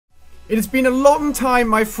It has been a long time,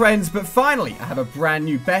 my friends, but finally I have a brand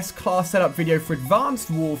new best class setup video for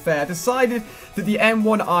Advanced Warfare. I decided that the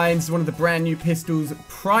M1 Irons, one of the brand new pistols,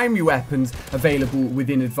 primary weapons available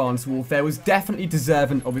within Advanced Warfare, was definitely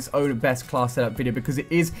deserving of its own best class setup video because it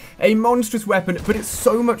is a monstrous weapon, but it's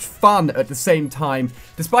so much fun at the same time.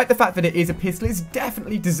 Despite the fact that it is a pistol, it's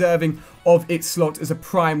definitely deserving of its slot as a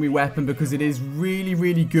primary weapon because it is really,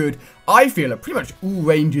 really good, I feel, at pretty much all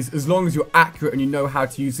ranges as long as you're accurate and you know how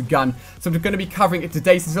to use the gun. So I'm going to be covering it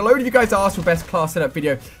today since a load of you guys asked for best class setup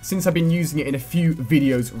video since I've been using it in a few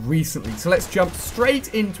videos recently. So let's jump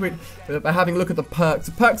straight into it by having a look at the perks.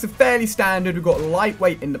 The perks are fairly standard. We've got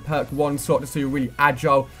lightweight in the perk 1 slot so you're really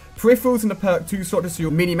agile. Peripherals in the perk 2 slot so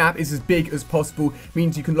your minimap is as big as possible,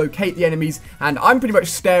 means you can locate the enemies, and I'm pretty much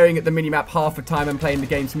staring at the minimap half the time I'm playing the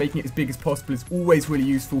game, so making it as big as possible is always really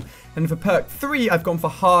useful. And for perk 3, I've gone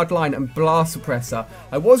for hardline and blast suppressor.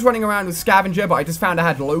 I was running around with scavenger, but I just found I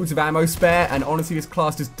had loads of ammo spare, and honestly this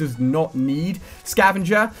class just does not need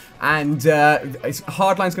scavenger, and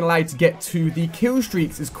hardline's going to allow you to get to the kill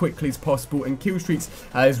streaks as quickly as possible, and kill streaks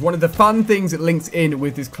is one of the fun things that links in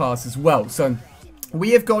with this class as well. So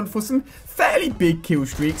we have gone for some fairly big kill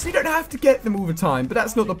streaks. You don't have to get them all the time, but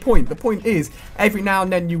that's not the point. The point is, every now and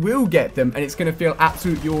then you will get them, and it's going to feel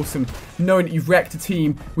absolutely awesome knowing that you've wrecked a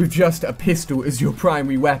team with just a pistol as your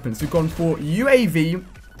primary weapon. So we've gone for UAV,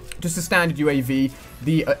 just a standard UAV,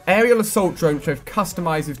 the aerial assault drone, which I've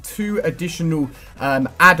customized with 2 additional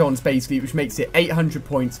add-ons basically, which makes it 800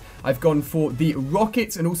 points. I've gone for the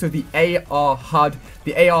rockets and also the AR HUD.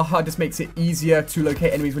 The AR HUD just makes it easier to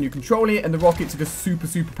locate enemies when you're controlling it, and the rockets are just super,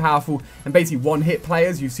 super powerful and basically one-hit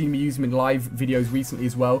players. You've seen me use them in live videos recently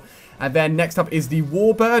as well. And then next up is the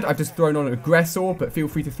Warbird. I've just thrown on Aggressor, but feel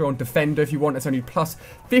free to throw on Defender if you want. It's only plus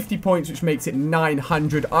 50 points, which makes it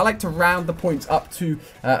 900. I like to round the points up to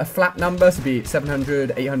a flat number, so be it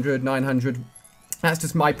 700, 800, 900. That's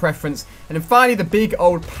just my preference. And then finally, the big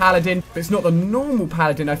old Paladin. But it's not the normal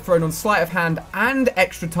Paladin. I've thrown on Sleight of Hand and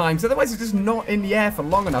extra time. So otherwise, it's just not in the air for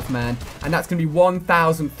long enough, man. And that's going to be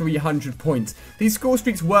 1,300 points. These score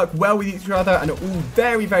streaks work well with each other and are all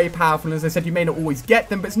very, very powerful. And as I said, you may not always get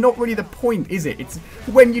them, but it's not really the point, is it? It's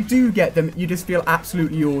when you do get them, you just feel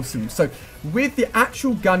absolutely awesome. So with the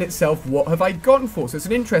actual gun itself, what have I gone for? So it's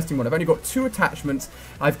an interesting one. I've only got 2 attachments.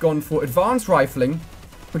 I've gone for advanced rifling,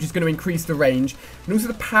 which is going to increase the range, and also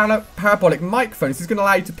the parabolic microphone. This is going to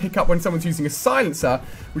allow you to pick up when someone's using a silencer,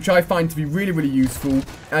 which I find to be really, really useful,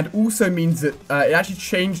 and also means that it actually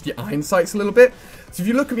changed the iron sights a little bit. So if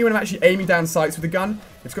you look at me when I'm actually aiming down sights with a gun,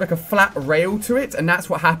 it's got like a flat rail to it, and that's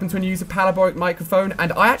what happens when you use a parabolic microphone,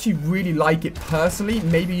 and I actually really like it personally.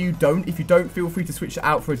 Maybe you don't. If you don't, feel free to switch it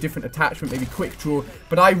out for a different attachment, maybe quick draw,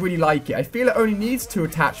 but I really like it. I feel it only needs 2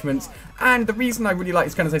 attachments, and the reason I really like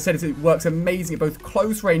this gun, as I said, is it works amazing at both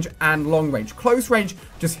close range and long range. Close range,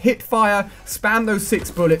 just hit fire, spam those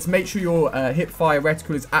 6 bullets, make sure your hip fire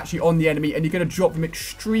reticle is actually on the enemy, and you're going to drop them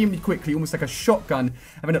extremely quickly, almost like a shotgun.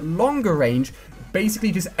 And then at longer range,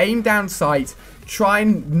 basically just aim down sight, try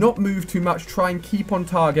and not move too much, try and keep on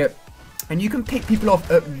target, and you can pick people off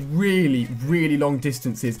at really, really long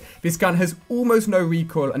distances. This gun has almost no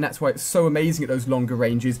recoil, and that's why it's so amazing at those longer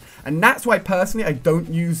ranges. And that's why, personally, I don't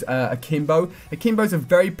use akimbo. Akimbo is a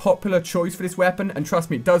very popular choice for this weapon, and trust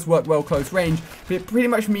me, it does work well close range, but it pretty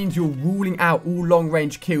much means you're ruling out all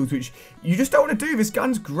long-range kills, which you just don't want to do. This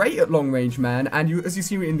gun's great at long range, man, and as you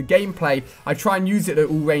see in the gameplay, I try and use it at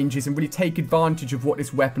all ranges and really take advantage of what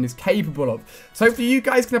this weapon is capable of. So hopefully you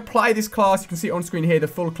guys can apply this class. You can see it on screen here, the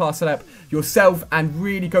full class setup yourself, and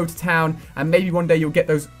really go to town, and maybe one day you'll get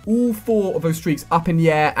all 4 of those streaks up in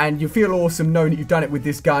the air, and you'll feel awesome knowing that you've done it with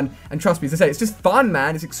this gun. And trust me, as I say, it's just fun,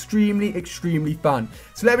 man. It's extremely, extremely fun.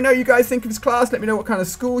 So let me know what you guys think of this class. Let me know what kind of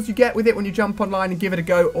scores you get with it when you jump online and give it a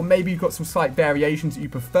go, or maybe you've got some slight variations that you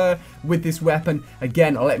prefer with this weapon.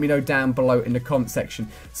 Again, let me know down below in the comment section.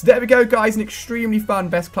 So there we go, guys, an extremely fun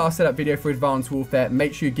best class setup video for Advanced Warfare.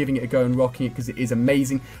 Make sure you're giving it a go and rocking it because it is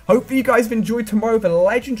amazing. Hopefully you guys have enjoyed. Tomorrow the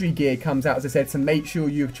legendary gear comes out, as I said, so make sure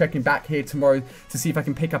you're checking back here tomorrow to see if I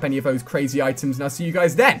can pick up any of those crazy items, and I'll see you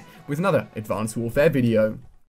guys then with another Advanced Warfare video.